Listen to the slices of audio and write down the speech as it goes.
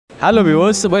Hello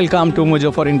viewers, welcome to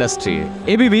Mojo for Industry.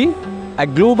 ABB, a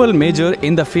global major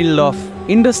in the field of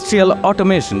industrial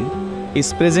automation,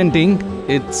 is presenting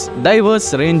its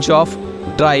diverse range of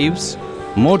drives,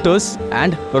 motors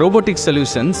and robotic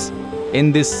solutions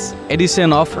in this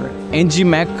edition of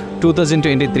ENGIMACH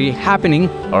 2023 happening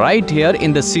right here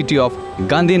in the city of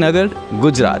Gandhinagar,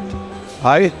 Gujarat.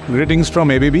 Hi, greetings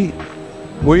from ABB.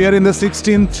 We are in the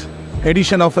 16th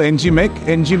edition of ENGIMACH.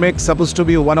 ENGIMACH is supposed to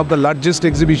be one of the largest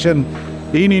exhibition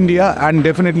in India and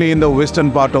definitely in the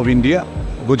western part of India,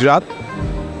 Gujarat.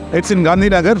 It's in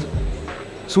Gandhinagar.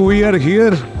 So we are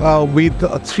here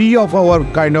with three of our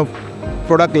kind of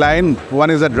product line. One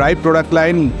is a drive product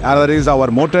line, another is our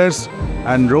motors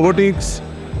and robotics.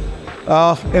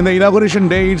 In the inauguration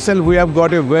day itself, we have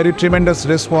got a very tremendous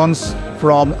response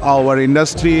from our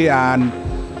industry and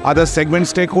other segment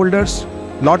stakeholders.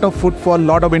 Lot of footfall,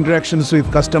 lot of interactions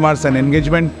with customers and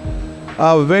engagement.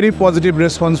 Very positive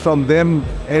response from them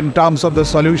in terms of the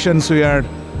solutions we are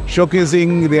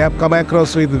showcasing. They have come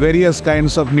across with various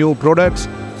kinds of new products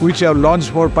which are launched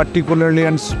for particularly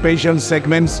and special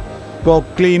segments for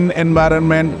clean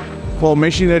environment, for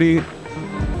machinery.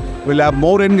 We'll have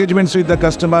more engagements with the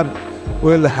customer.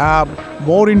 We'll have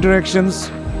more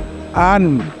interactions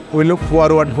and we look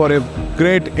forward for a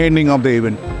great ending of the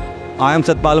event. I am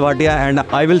Satpal, Bhatia, and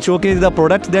I will showcase the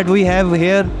products that we have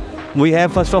here. We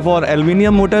have first of all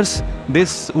Aluminium Motors.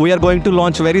 This we are going to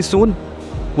launch very soon.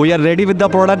 We are ready with the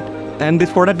product and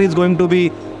this product is going to be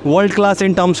world class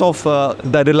in terms of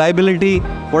the reliability,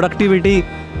 productivity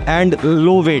and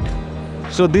low weight.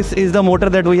 So this is the motor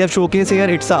that we have showcased here.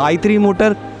 It's a i3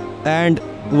 motor and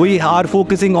we are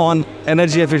focusing on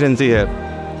energy efficiency here.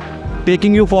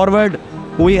 Taking you forward,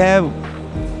 we have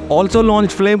also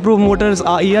launched flame-proof motors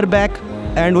a year back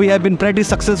and we have been pretty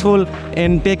successful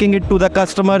in taking it to the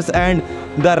customers, and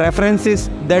the references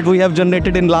that we have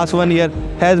generated in last 1 year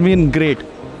has been great.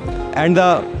 And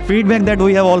the feedback that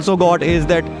we have also got is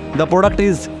that the product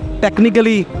is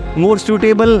technically more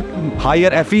suitable, higher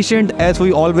efficient as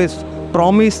we always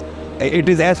promise. It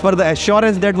is as per the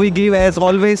assurance that we give as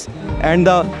always, and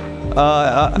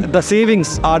the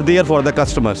savings are there for the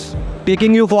customers.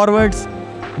 Taking you forwards,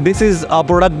 this is a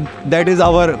product that is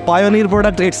our pioneer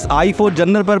product. It's i4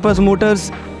 general purpose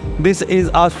motors. This is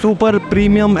a super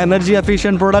premium energy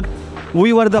efficient product.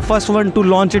 We were the first one to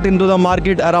launch it into the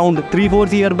market around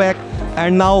 3-4 years back,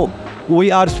 and now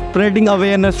we are spreading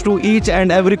awareness to each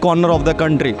and every corner of the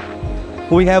country.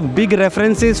 We have big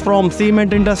references from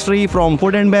cement industry, from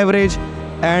food and beverage,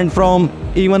 and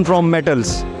even from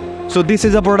metals. So this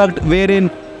is a product wherein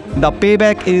the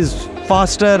payback is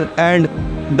faster and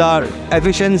the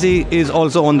efficiency is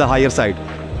also on the higher side.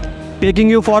 Taking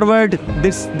you forward,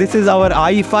 this is our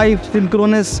i5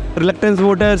 synchronous reluctance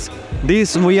motors.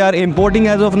 This we are importing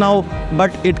as of now,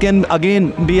 but it can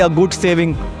again be a good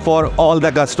saving for all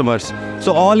the customers.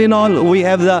 So all in all, we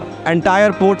have the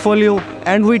entire portfolio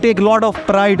and we take a lot of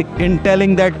pride in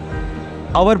telling that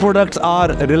our products are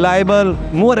reliable,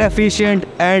 more efficient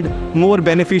and more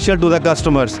beneficial to the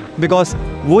customers, because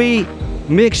we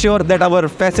make sure that our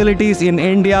facilities in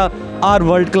India are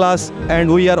world class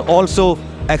and we are also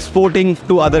exporting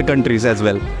to other countries as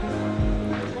well.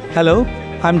 Hello,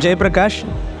 I'm Jayaprakash.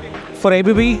 For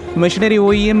ABB, Machinery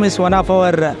OEM is one of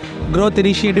our growth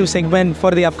initiative segment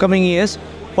for the upcoming years,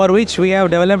 for which we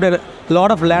have developed a lot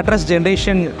of latest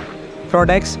generation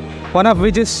products, one of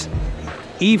which is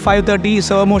E530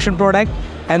 servo motion product,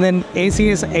 and then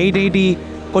ACS 880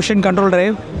 cushion control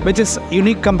drive, which is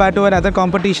unique compared to another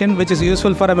competition, which is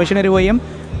useful for a machinery OEM,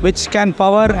 which can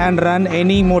power and run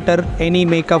any motor, any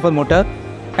make of a motor.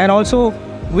 And also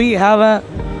we have a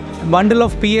bundle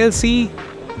of PLC,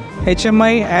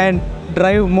 HMI and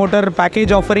drive motor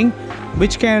package offering,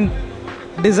 which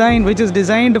is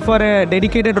designed for a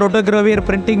dedicated rotogravure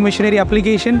printing machinery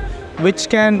application, which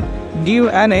can give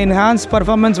an enhanced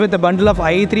performance with a bundle of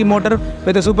IE3 motor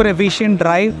with a super efficient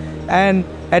drive and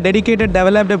a dedicated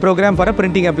developed program for a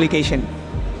printing application.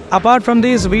 Apart from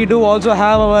this, we do also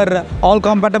have our all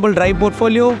compatible drive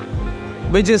portfolio,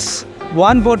 which is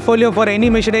one portfolio for any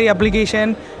machinery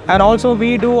application. And also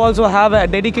we do also have a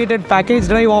dedicated package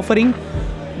drive offering,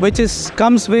 which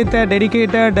comes with a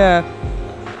dedicated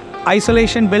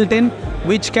isolation built in,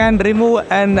 which can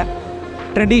remove an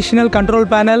traditional control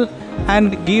panel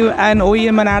and give an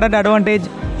OEM an added advantage.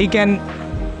 He can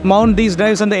mount these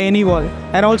drives on the any wall.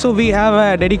 And also we have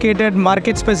a dedicated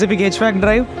market specific HVAC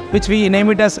drive, which we name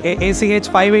it as ACH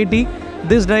 580.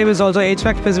 This drive is also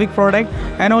HVAC specific product.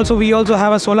 And also we also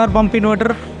have a solar pump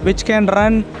inverter, which can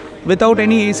run without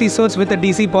any AC source with a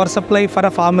DC power supply for a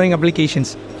farming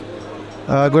applications.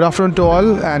 Good afternoon to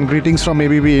all and greetings from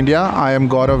ABB India. I am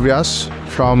Gaurav Vyas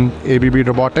from ABB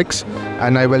Robotics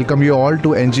and I welcome you all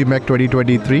to ENGIMACH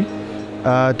 2023.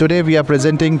 Today we are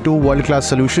presenting two world-class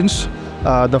solutions.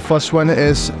 The first one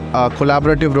is a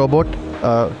collaborative robot,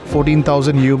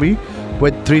 14,000 UV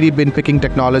with 3D bin picking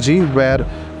technology, where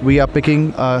we are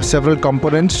picking several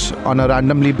components on a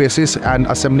randomly basis and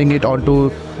assembling it onto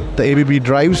the ABB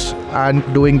drives and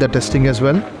doing the testing as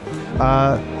well.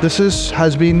 This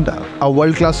has been a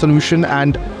world-class solution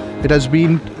and it has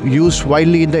been used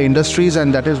widely in the industries,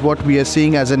 and that is what we are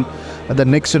seeing as the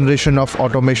next generation of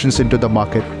automations into the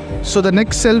market. So the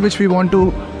next cell which we want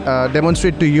to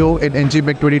demonstrate to you in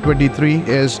ENGIMACH 2023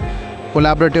 is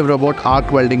collaborative robot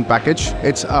arc welding package.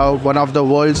 It's one of the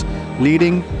world's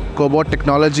leading cobot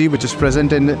technology which is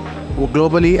present in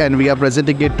globally, and we are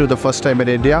presenting it to the first time in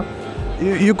India.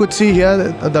 You could see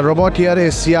here the robot here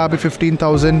is CRB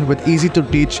 15000 with easy to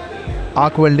teach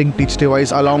arc welding teach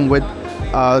device along with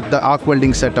the arc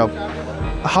welding setup.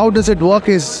 How does it work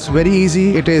is very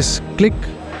easy. It is click,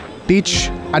 teach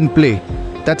and play.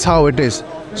 That's how it is.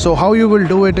 So how you will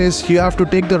do it is you have to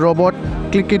take the robot,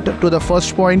 click it to the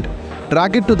first point,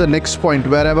 drag it to the next point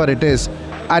wherever it is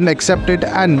and accept it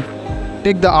and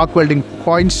take the arc welding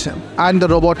points and the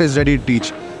robot is ready to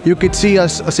teach. You could see a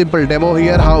simple demo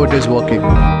here how it is working.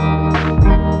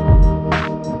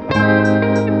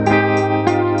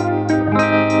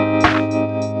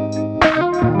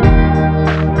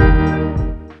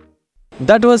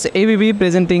 That was ABB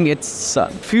presenting its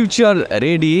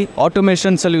future-ready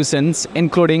automation solutions,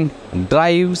 including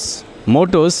drives,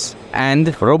 motors,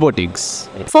 and robotics.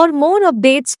 For more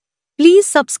updates, please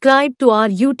subscribe to our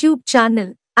YouTube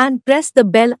channel and press the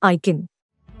bell icon.